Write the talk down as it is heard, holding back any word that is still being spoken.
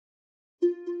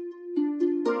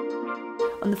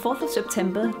On the 4th of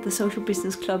September, the Social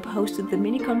Business Club hosted the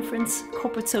Miniconference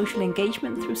Corporate Social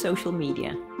Engagement through Social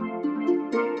Media.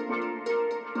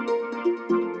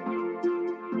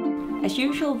 As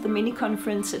usual, the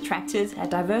Miniconference attracted a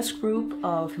diverse group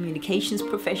of communications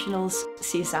professionals,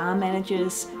 CSR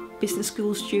managers, business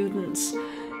school students,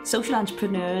 social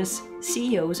entrepreneurs,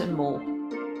 CEOs and more.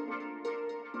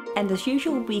 And as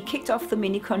usual, we kicked off the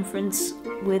Miniconference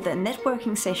with a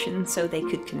networking session so they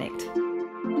could connect.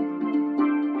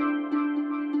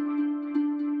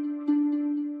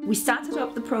 We started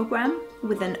up the program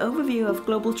with an overview of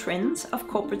global trends of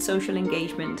corporate social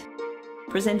engagement,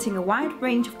 presenting a wide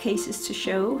range of cases to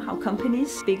show how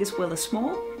companies, big as well as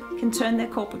small, can turn their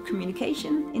corporate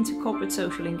communication into corporate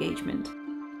social engagement,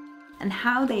 and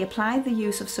how they apply the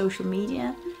use of social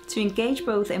media to engage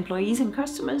both employees and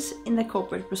customers in their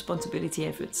corporate responsibility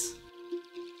efforts.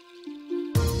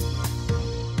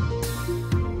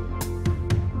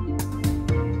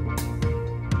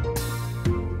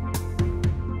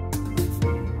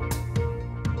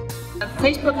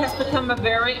 Facebook has become a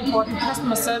very important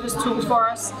customer service tool for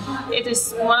us. It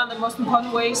is one of the most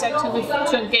important ways actually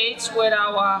to engage with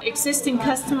our existing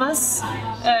customers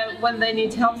when they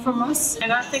need help from us.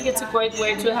 And I think it's a great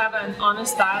way to have an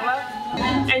honest dialogue.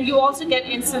 And you also get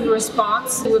instant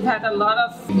response. We've had a lot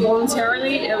of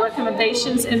voluntarily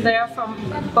recommendations in there from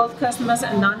both customers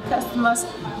and non-customers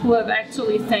who have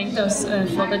actually thanked us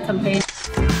for the campaign.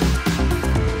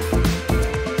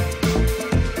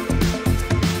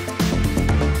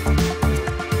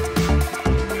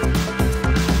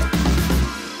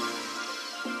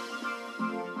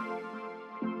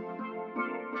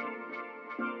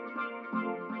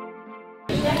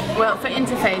 Well, for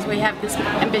Interface, we have this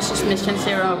ambitious mission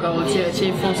zero goal to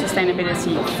achieve full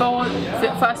sustainability.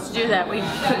 For us to do that, we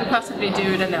couldn't possibly do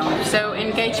it alone. So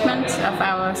engagement of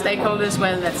our stakeholders,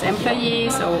 whether that's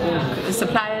employees or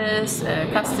suppliers,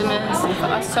 customers, and for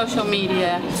us social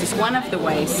media is one of the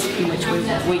ways in which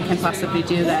we can possibly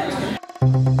do that.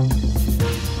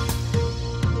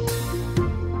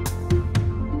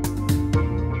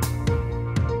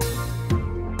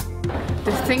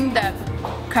 The thing that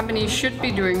companies should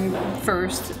be doing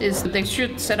first is they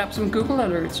should set up some Google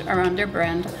alerts around their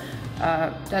brand.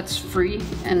 That's free,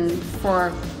 and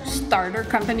for starter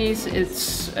companies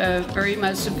it's very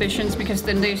much sufficient, because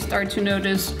then they start to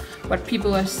notice what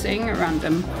people are saying around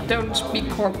them. Don't speak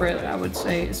corporate, I would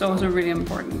say. It's also really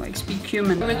important, like speak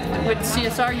human. With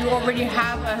CSR you already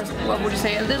have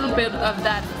a little bit of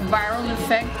that viral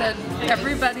effect that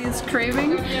everybody is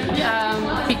craving,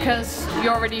 because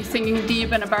you're already thinking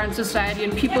deep and about society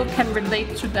and people can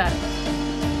relate to that.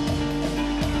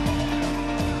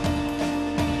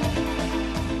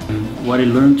 What I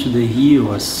learned today here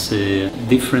was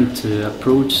different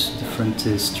approach, different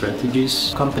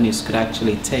strategies. Companies could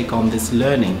actually take on this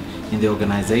learning in the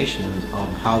organization of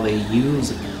how they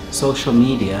use social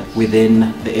media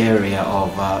within the area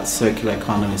of circular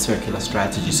economy, circular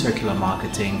strategy, circular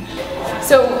marketing.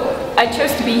 So I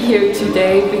chose to be here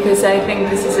today because I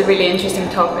think this is a really interesting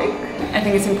topic. I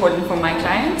think it's important for my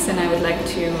clients, and I would like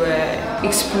to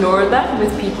explore that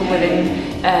with people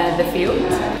within the field.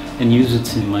 And use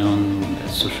it in my own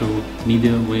social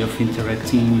media way of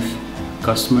interacting with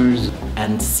customers.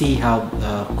 And see how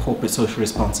corporate social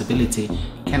responsibility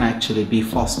can actually be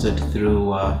fostered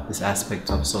through this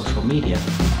aspect of social media.